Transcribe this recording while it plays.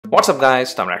What's up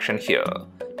guys, Tamrakshan here.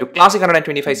 Two classic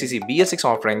 125cc BS-6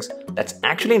 offerings that's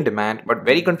actually in demand but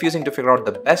very confusing to figure out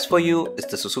the best for you is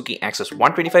the Suzuki Access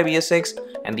 125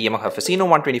 BS-6 and the Yamaha Fascino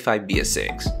 125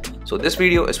 BS-6. So this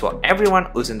video is for everyone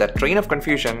who's in that train of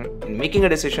confusion in making a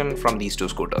decision from these two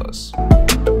scooters.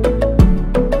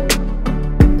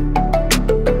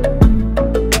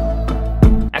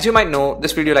 As you might know,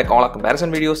 this video, like all our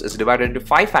comparison videos, is divided into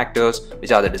 5 factors,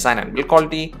 which are the design and build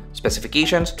quality,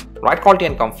 specifications, ride quality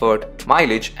and comfort,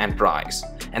 mileage and price.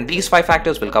 And these 5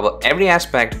 factors will cover every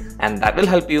aspect and that will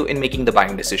help you in making the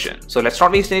buying decision. So let's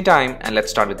not waste any time and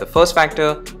let's start with the first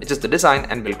factor, which is the design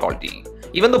and build quality.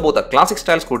 Even though both are classic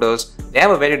style scooters, they have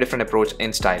a very different approach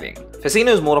in styling. Fascino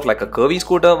is more of like a curvy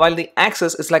scooter while the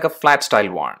Access is like a flat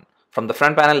style one. From the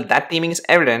front panel, that theming is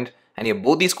evident. And here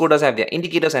both these scooters have their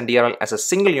indicators and DRL as a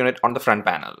single unit on the front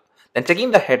panel. Then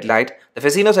checking the headlight, the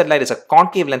Fascino's headlight is a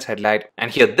concave lens headlight and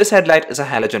here this headlight is a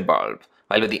halogen bulb.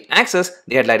 While with the Access,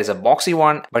 the headlight is a boxy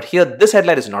one, but here this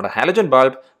headlight is not a halogen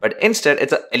bulb, but instead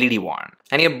it's a LED one.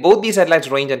 And here both these headlights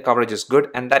range and coverage is good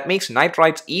and that makes night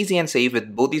rides easy and safe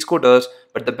with both these scooters,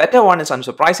 but the better one is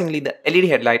unsurprisingly the LED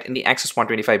headlight in the Access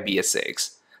 125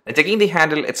 BS-6. Then checking the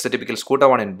handle, it's the typical scooter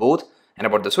one in both. And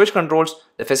about the switch controls,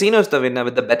 the Fascino is the winner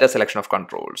with the better selection of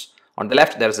controls. On the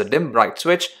left, there is a dim bright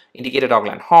switch, indicator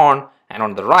toggle and horn, and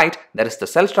on the right, there is the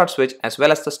self-start switch as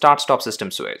well as the start-stop system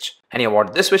switch. And here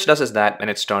what this switch does is that when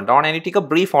it's turned on and you take a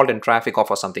brief halt in traffic or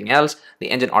for something else,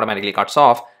 the engine automatically cuts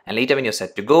off, and later when you're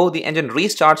set to go, the engine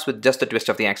restarts with just a twist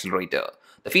of the accelerator.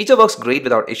 The feature works great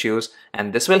without issues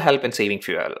and this will help in saving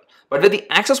fuel. But with the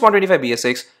Access 125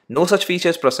 BS-6, no such feature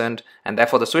is present and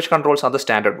therefore the switch controls are the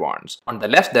standard ones. On the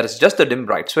left there is just the dim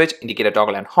bright switch, indicator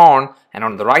toggle and horn, and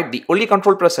on the right the only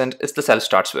control present is the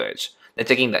self-start switch. Then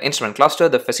checking the instrument cluster,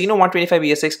 the Fascino 125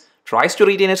 BS-6 tries to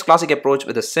retain its classic approach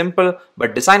with a simple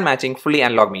but design matching fully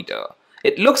analog meter.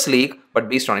 It looks sleek, but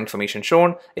based on information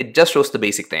shown, it just shows the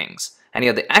basic things. And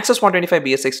here the Access 125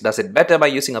 BS-6 does it better by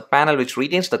using a panel which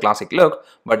retains the classic look,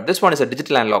 but this one is a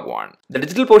digital analog one. The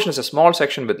digital portion is a small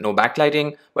section with no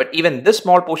backlighting, but even this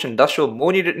small portion does show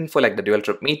more needed info like the dual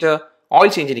trip meter, oil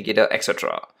change indicator,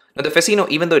 etc. Now the Fascino,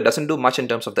 even though it doesn't do much in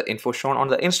terms of the info shown on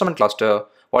the instrument cluster,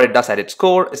 what it does at its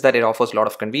core is that it offers a lot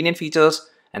of convenient features,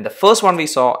 and the first one we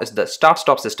saw is the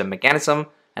start-stop system mechanism,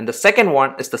 and the second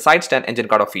one is the side stand engine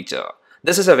cutoff feature.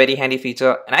 This is a very handy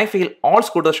feature and I feel all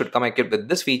scooters should come equipped with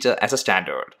this feature as a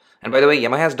standard. And by the way,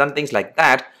 Yamaha has done things like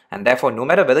that and therefore no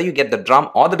matter whether you get the drum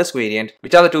or the disc variant,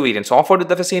 which are the two variants offered with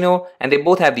the Fascino, and they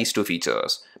both have these two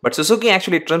features. But Suzuki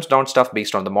actually trims down stuff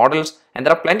based on the models and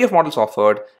there are plenty of models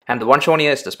offered, and the one shown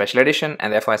here is the special edition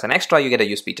and therefore as an extra you get a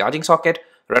USB charging socket,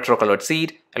 retro colored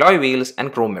seat, alloy wheels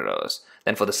and chrome mirrors.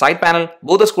 Then for the side panel,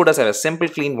 both the scooters have a simple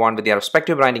clean one with their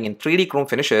respective branding in 3D chrome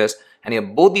finishes, and here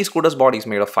both these scooters' bodies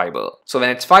made of fiber. So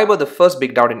when it's fiber, the first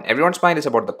big doubt in everyone's mind is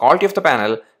about the quality of the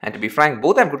panel, and to be frank,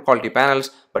 both have good quality panels,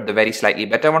 but the very slightly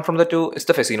better one from the two is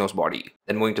the Fascino's body.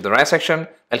 Then moving to the rear section,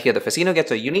 well here the Fascino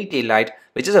gets a unique tail light,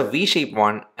 which is a V-shaped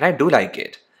one, and I do like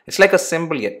it. It's like a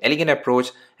simple yet elegant approach,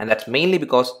 and that's mainly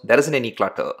because there isn't any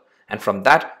clutter. And from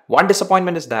that, one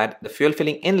disappointment is that the fuel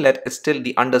filling inlet is still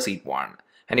the underseat one.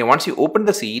 And here once you open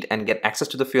the seat and get access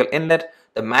to the fuel inlet,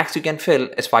 the max you can fill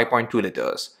is 5.2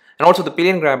 liters. And also the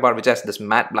pillion grab bar, which has this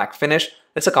matte black finish,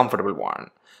 is a comfortable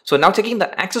one. So now checking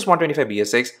the Access 125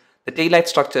 BS-6, the taillight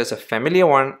structure is a familiar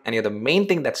one, and here the main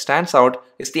thing that stands out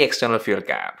is the external fuel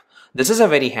cap. This is a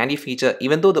very handy feature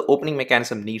even though the opening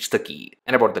mechanism needs the key.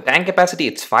 And about the tank capacity,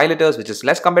 it's 5 liters, which is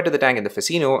less compared to the tank in the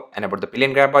Fascino, and about the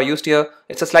pillion grab bar used here,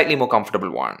 it's a slightly more comfortable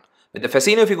one. With the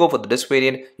Fascino, if you go for the disc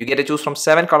variant, you get to choose from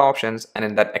 7 color options, and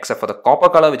in that except for the copper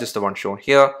color, which is the one shown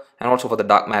here, and also for the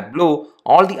dark matte blue,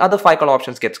 all the other 5 color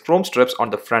options gets chrome strips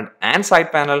on the front and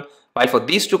side panel, while for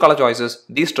these 2 color choices,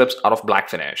 these strips are of black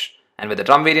finish. And with the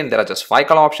drum variant, there are just 5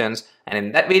 color options, and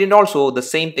in that variant also, the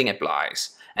same thing applies.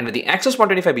 And with the Access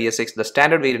 125 BS-6, the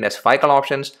standard variant has 5 color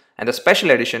options, and the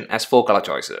special edition has 4 color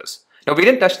choices. Now we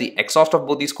didn't touch the exhaust of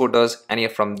both these scooters, and here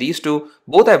from these two,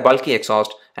 both have bulky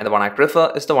exhaust, and the one I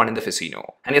prefer is the one in the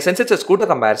Fascino. And here since it's a scooter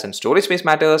comparison, storage space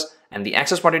matters, and the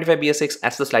Access 125 BS-6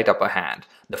 has the slight upper hand.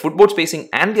 The footboard spacing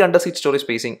and the underseat storage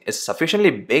spacing is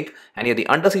sufficiently big, and here the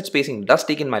underseat spacing does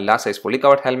take in my last size fully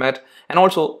covered helmet, and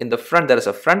also in the front there is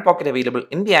a front pocket available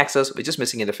in the Access which is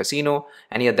missing in the Fascino,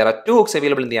 and here there are 2 hooks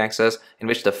available in the Access in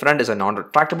which the front is a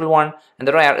non-retractable one and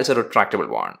the rear is a retractable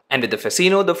one. And with the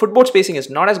Fascino, the footboard spacing is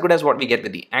not as good as what we get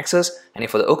with the Access, and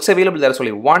if for the hooks available there is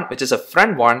only one which is a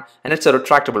front one and it's a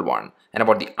retractable one. And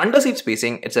about the underseat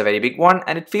spacing, it's a very big one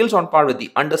and it feels on par with the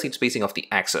underseat spacing of the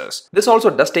Access. This also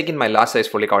does take in my last size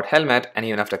fully covered helmet, and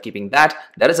even after keeping that,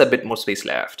 there is a bit more space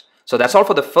left. So that's all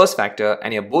for the first factor,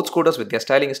 and here both scooters with their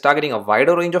styling is targeting a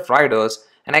wider range of riders,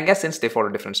 and I guess since they follow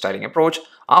a different styling approach,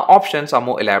 our options are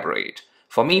more elaborate.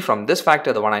 For me, from this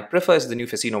factor, the one I prefer is the new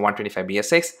Fascino 125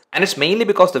 BS-6, and it's mainly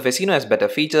because the Fascino has better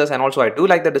features and also I do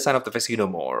like the design of the Fascino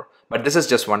more. But this is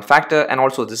just one factor, and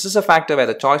also this is a factor where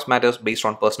the choice matters based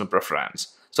on personal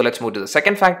preference. So let's move to the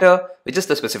second factor, which is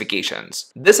the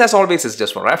specifications. This as always is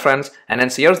just for reference, and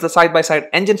hence here's the side-by-side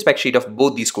engine spec sheet of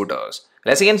both these scooters.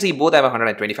 Well, as you can see, both have a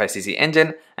 125cc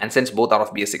engine, and since both are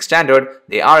of BS-6 standard,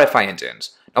 they are FI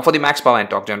engines. Now for the max power and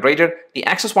torque generated, the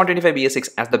Access 125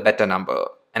 BS-6 has the better number.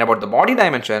 And about the body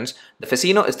dimensions, the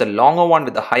Fascino is the longer one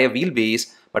with the higher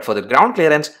wheelbase, but for the ground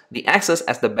clearance, the Access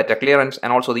has the better clearance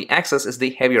and also the Access is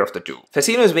the heavier of the two.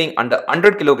 Fascino is weighing under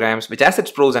 100 kilograms, which has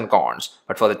its pros and cons,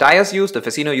 but for the tires used, the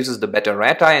Fascino uses the better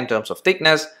rear tire in terms of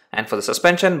thickness, and for the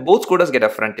suspension, both scooters get a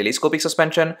front telescopic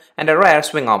suspension and a rear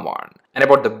swing arm one. And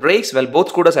about the brakes, well, both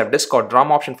scooters have disc or drum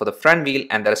option for the front wheel,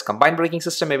 and there is combined braking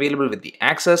system available with the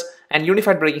Access and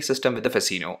unified braking system with the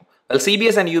Fascino. Well,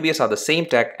 CBS and UBS are the same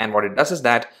tech, and what it does is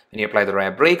that when you apply the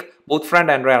rear brake, both front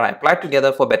and rear are applied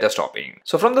together for better stopping.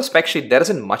 So from the spec sheet, there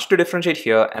isn't much to differentiate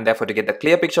here, and therefore to get the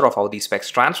clear picture of how these specs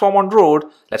transform on road,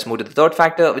 let's move to the third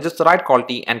factor, which is the ride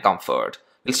quality and comfort.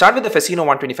 We'll start with the Fascino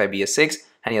 125 BS-6,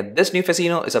 and here this new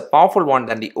Fascino is a powerful one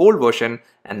than the old version,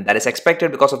 and that is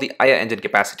expected because of the higher engine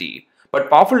capacity. But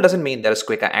powerful doesn't mean there is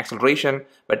quicker acceleration,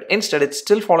 but instead it's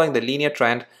still following the linear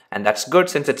trend, and that's good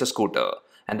since it's a scooter.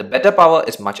 And the better power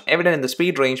is much evident in the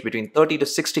speed range between 30 to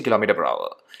 60 km per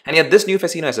hour. And yet this new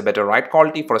Fascino has a better ride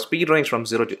quality for a speed range from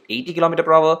 0 to 80 km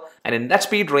per hour, and in that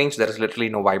speed range there is literally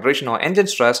no vibration or engine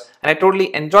stress, and I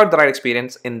totally enjoyed the ride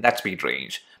experience in that speed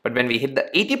range. But when we hit the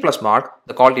 80 plus mark,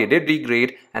 the quality did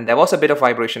degrade and there was a bit of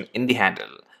vibration in the handle.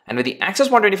 And with the Access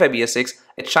 125 BS-6,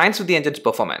 it shines with the engine's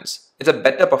performance. It's a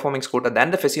better performing scooter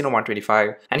than the Fascino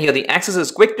 125, and here the Access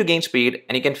is quick to gain speed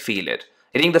and you can feel it.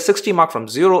 Hitting the 60 mark from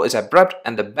 0 is abrupt,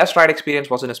 and the best ride experience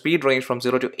was in a speed range from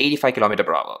 0 to 85 km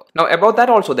per hour. Now about that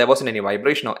also, there wasn't any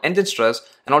vibration or engine stress,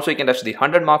 and also you can touch the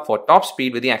 100 mark for top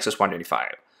speed with the Access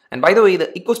 125. And by the way,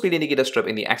 the Eco Speed Indicator strip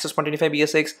in the Access 125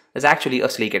 BS-6 is actually a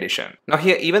sleek addition. Now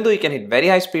here, even though you can hit very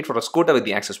high speed for a scooter with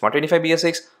the Access 125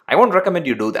 BS-6, I won't recommend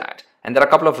you do that, and there are a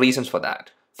couple of reasons for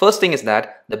that. First thing is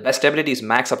that the best stability is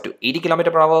max up to 80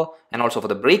 km per hour, and also for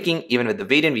the braking, even with the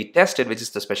variant we tested, which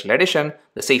is the special edition,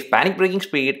 the safe panic braking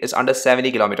speed is under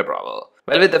 70 km per hour.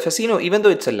 Well, with the Fascino, even though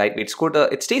it's a lightweight scooter,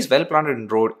 it stays well planted in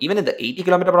road even in the 80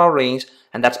 km per hour range,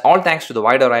 and that's all thanks to the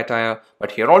wider rear tire.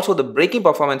 But here also the braking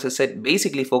performance is set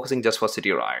basically focusing just for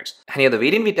city rides. And here the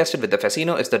variant we tested with the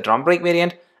Fascino is the drum brake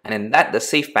variant, and in that the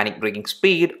safe panic braking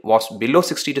speed was below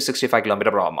 60 to 65 km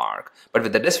per hour mark. But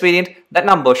with the disc variant, that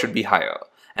number should be higher.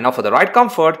 And now for the ride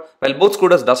comfort, well, both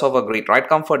scooters does offer great ride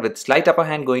comfort with slight upper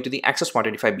hand going to the Access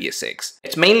 125 BS-6.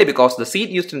 It's mainly because the seat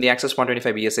used in the Access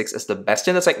 125 BS-6 is the best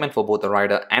in the segment for both the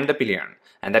rider and the pillion,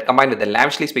 and that combined with the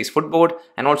lavishly spaced footboard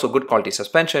and also good quality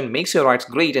suspension makes your rides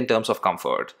great in terms of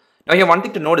comfort. Now here one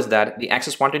thing to note is that the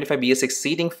Access 125 BS-6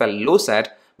 seating fell low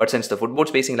set, but since the footboard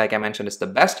spacing like I mentioned is the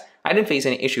best, I didn't face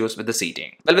any issues with the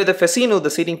seating. Well, with the Fascino,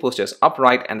 the seating posture is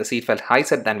upright and the seat felt high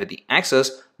set than with the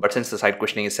Access, but since the side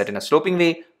cushioning is set in a sloping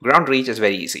way, ground reach is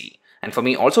very easy. And for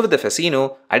me also with the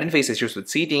Fascino, I didn't face issues with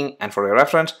seating, and for your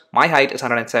reference, my height is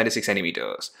 176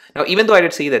 centimeters. Now even though I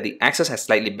did say that the Access has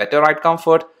slightly better ride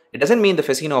comfort, it doesn't mean the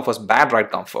Fascino offers bad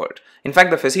ride comfort. In fact,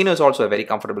 the Fascino is also a very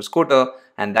comfortable scooter,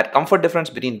 and that comfort difference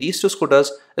between these two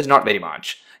scooters is not very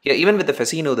much. Here, even with the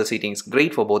Fascino, the seating is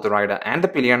great for both the rider and the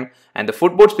pillion, and the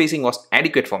footboard spacing was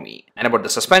adequate for me. And about the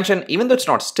suspension, even though it's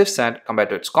not stiff set compared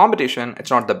to its competition,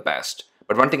 it's not the best.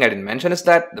 But one thing I didn't mention is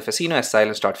that the Fascino has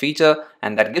silent start feature,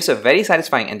 and that gives a very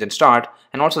satisfying engine start,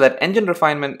 and also that engine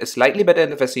refinement is slightly better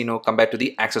in the Fascino compared to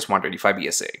the Access 125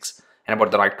 BS-6. And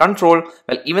about the ride control,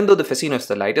 well, even though the Fascino is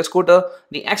the lighter scooter,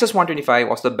 the Access 125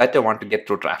 was the better one to get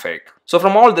through traffic. So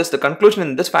from all this, the conclusion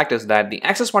in this fact is that the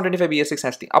Access 125 BS-6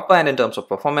 has the upper hand in terms of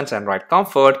performance and ride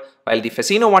comfort, while the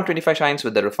Fascino 125 shines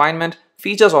with the refinement,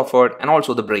 features offered, and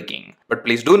also the braking. But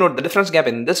please do note the difference gap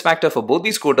in this factor for both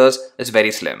these scooters is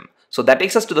very slim. So that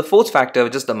takes us to the fourth factor,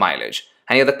 which is the mileage.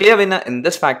 And here the clear winner in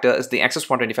this factor is the Access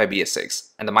 125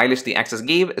 BS-6, and the mileage the Access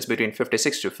gave is between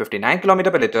 56 to 59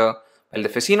 km per liter, while the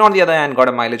Fascino on the other hand got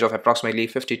a mileage of approximately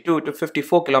 52 to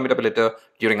 54 km per liter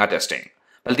during our testing.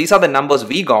 Well, these are the numbers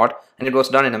we got, and it was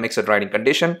done in a mixed riding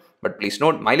condition, but please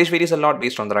note mileage varies a lot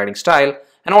based on the riding style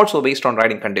and also based on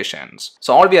riding conditions.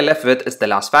 So all we are left with is the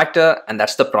last factor, and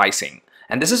that's the pricing.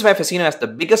 And this is where Fascino has the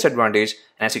biggest advantage,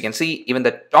 and as you can see, even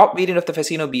the top variant of the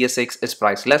Fascino BS-6 is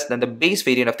priced less than the base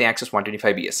variant of the Access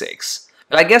 125 BS-6.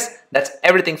 Well, I guess that's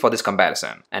everything for this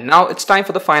comparison. And now it's time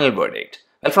for the final verdict.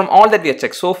 Well, from all that we have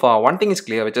checked so far, one thing is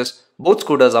clear, which is both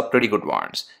scooters are pretty good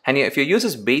ones. And if your use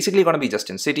is basically going to be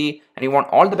just in city and you want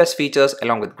all the best features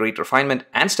along with great refinement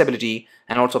and stability,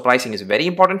 and also pricing is very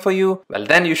important for you, well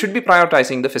then you should be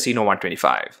prioritizing the Fascino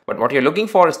 125. But what you're looking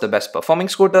for is the best performing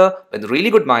scooter with really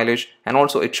good mileage, and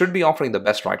also it should be offering the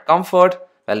best ride comfort,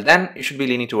 well then you should be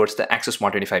leaning towards the Access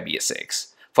 125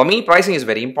 BS-6. For me, pricing is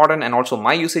very important, and also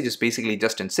my usage is basically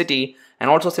just in city, and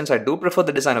also since I do prefer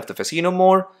the design of the Fascino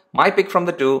more, my pick from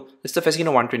the two is the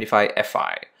Fascino 125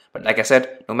 Fi. But like I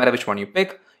said, no matter which one you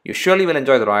pick, you surely will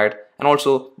enjoy the ride, and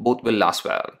also both will last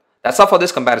well. That's all for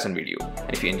this comparison video,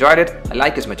 and if you enjoyed it, a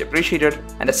like is much appreciated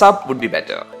and a sub would be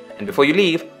better. And before you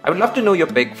leave, I would love to know your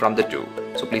pick from the two,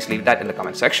 so please leave that in the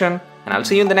comment section, and I'll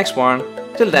see you in the next one.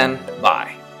 Till then,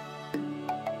 bye.